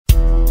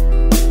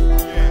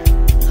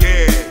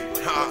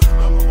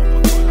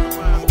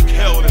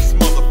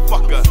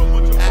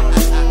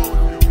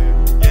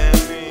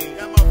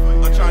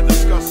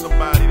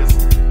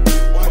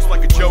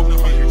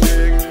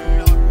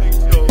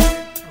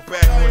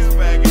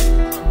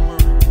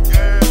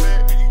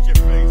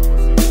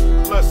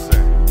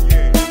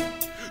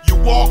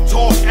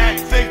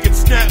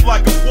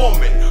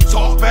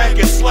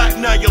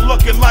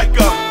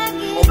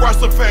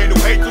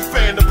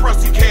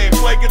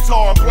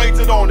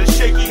with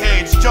shaky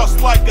hands,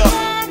 just like a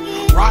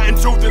rotten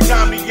tooth and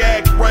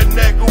insomniac,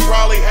 redneck who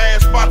probably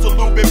has spots a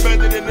little bit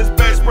better in his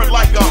bed, spread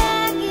like a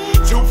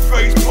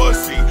two-faced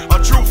pussy, a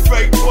true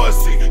fake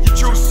pussy. You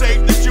true say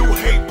that you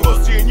hate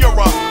pussy and you're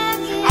a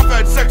I've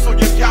had sex on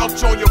your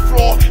couch, on your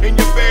floor, in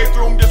your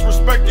bedroom,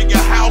 disrespecting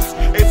your house.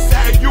 It's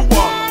sad you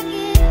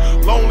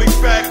a lonely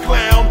fat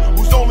clown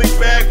whose only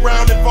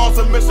background involves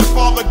a missing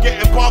father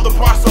getting bothered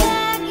by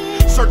some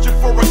searching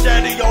for a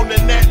daddy on the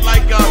net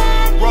like a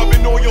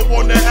rubbing oil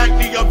on the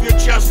acne of your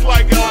chest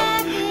like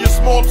a your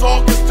small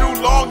talk is too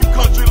long, you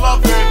country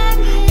loving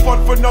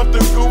fun for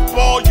nothing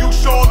goofball, you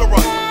shoulder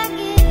up.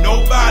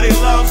 Nobody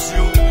loves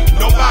you,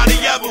 nobody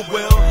ever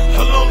will.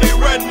 A lonely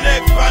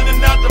redneck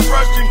finding out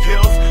depression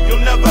kills.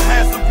 You'll never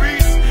have some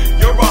peace.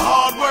 You're a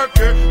hard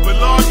worker with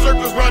large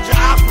circles around your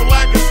eyes for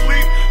lack of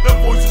sleep. The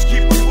voices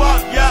keep you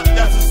up, yeah,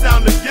 that's the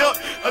sound of guilt.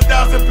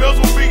 1,000 pills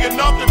will be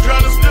enough to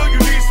drown and still you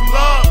need some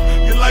love.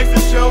 Your life's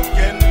a joke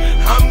and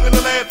I'm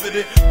gonna laugh at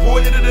it,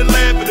 point at it and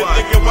laugh at it,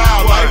 thinking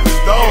wow, life is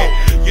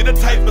dope. You're the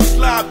type of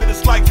slob that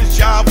it's like this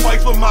job,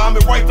 fights for mom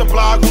and writes a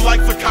blog who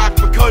likes a cock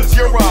because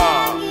you're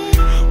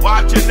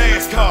watching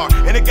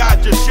NASCAR, and it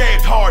got your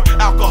shaft hard.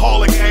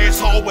 Alcoholic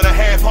asshole with a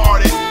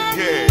half-hearted,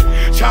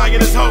 yeah. Trying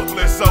is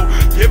hopeless, so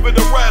give it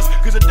a rest,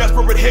 cause a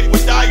desperate hit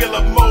with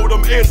dial-up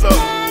modem is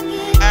a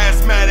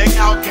asthmatic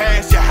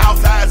outcast. Your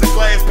house has a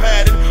glass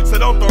pattern, so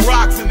don't throw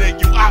rocks in it,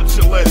 you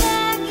optionless.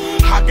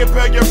 I can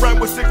pay your rent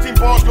with 16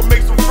 bars, can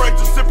make some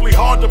friends. It's simply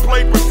hard to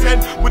play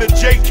pretend with a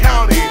J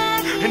County.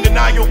 In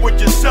denial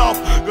with yourself,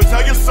 go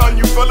tell your son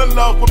you fell in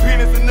love with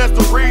penis and that's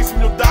the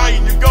reason you'll die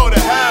and you go to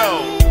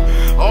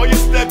hell. All your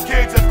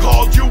stepkids have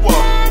called you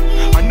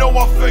up. I know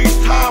I face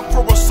time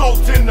for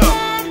assault in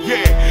the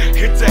yeah,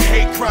 it's a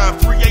hate crime,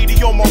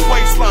 380 on my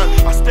waistline.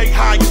 I stay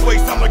high, you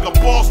waist, I'm like a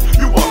boss.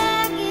 You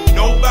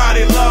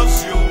nobody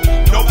loves you,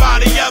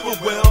 nobody ever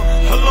will.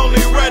 A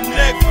lonely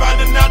redneck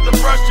finding out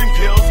depression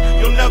kills.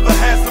 You'll never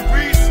have some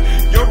peace.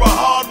 You're a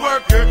hard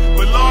worker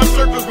with large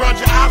circles around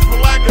your eyes for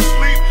lack of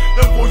sleep.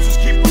 The voices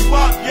keep you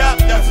up, yeah,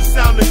 that's the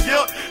sound of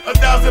guilt.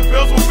 1,000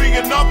 pills will be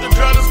enough to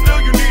drown and still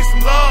you need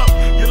some love.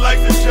 Your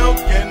life's a joke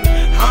and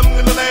I'm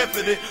gonna laugh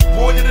at it,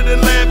 point at it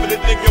and laugh at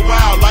it, thinking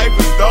wow, life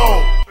is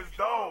dope.